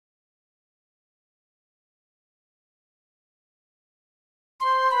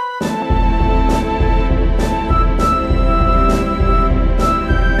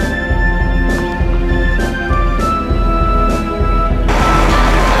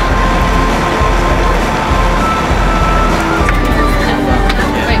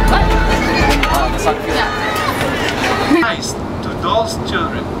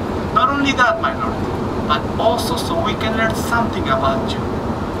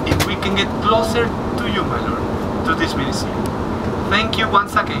can get closer to you, my Lord, to this ministry. Thank you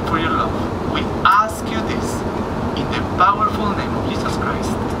once again for your love. We ask you this in the powerful name of Jesus Christ.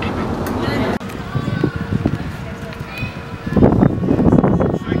 Amen.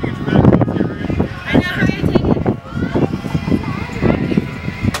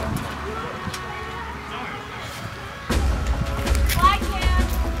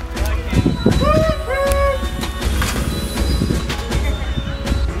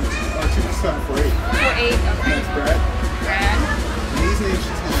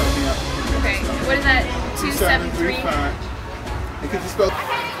 What is that? 273? You can just spell.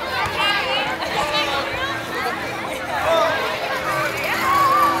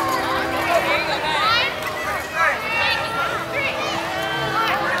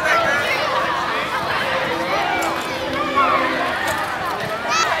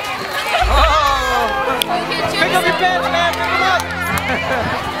 Pick up your pants, man! Pick them up!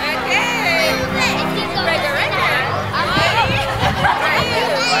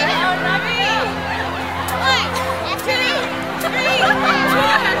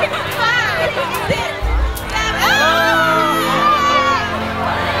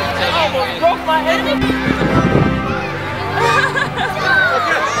 Broke my head.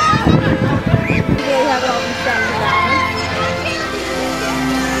 They have it all been set for that.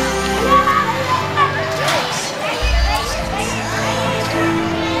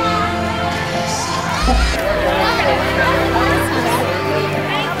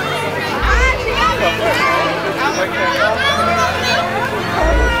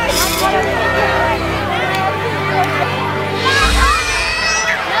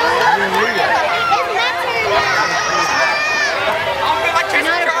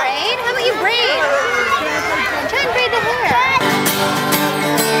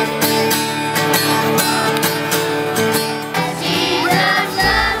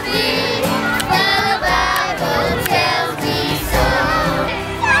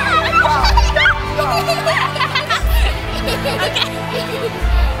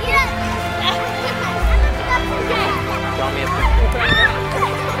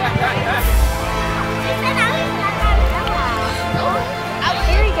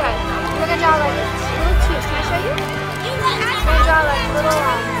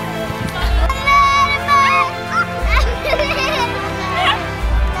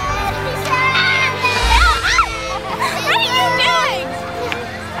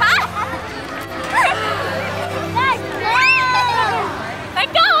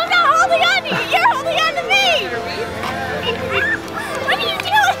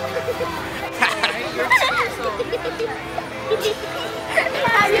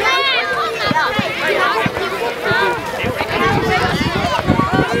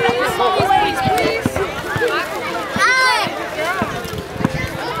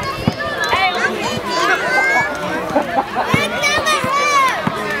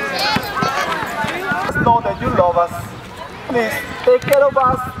 Know that you love us. Please take care of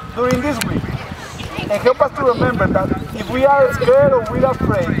us during this week and help us to remember that if we are scared or we are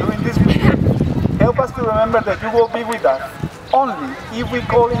afraid during this week, help us to remember that you will be with us only if we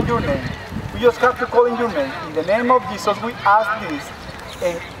call in your name. We just have to call in your name. In the name of Jesus we ask this,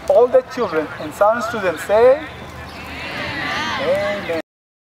 and all the children and some students say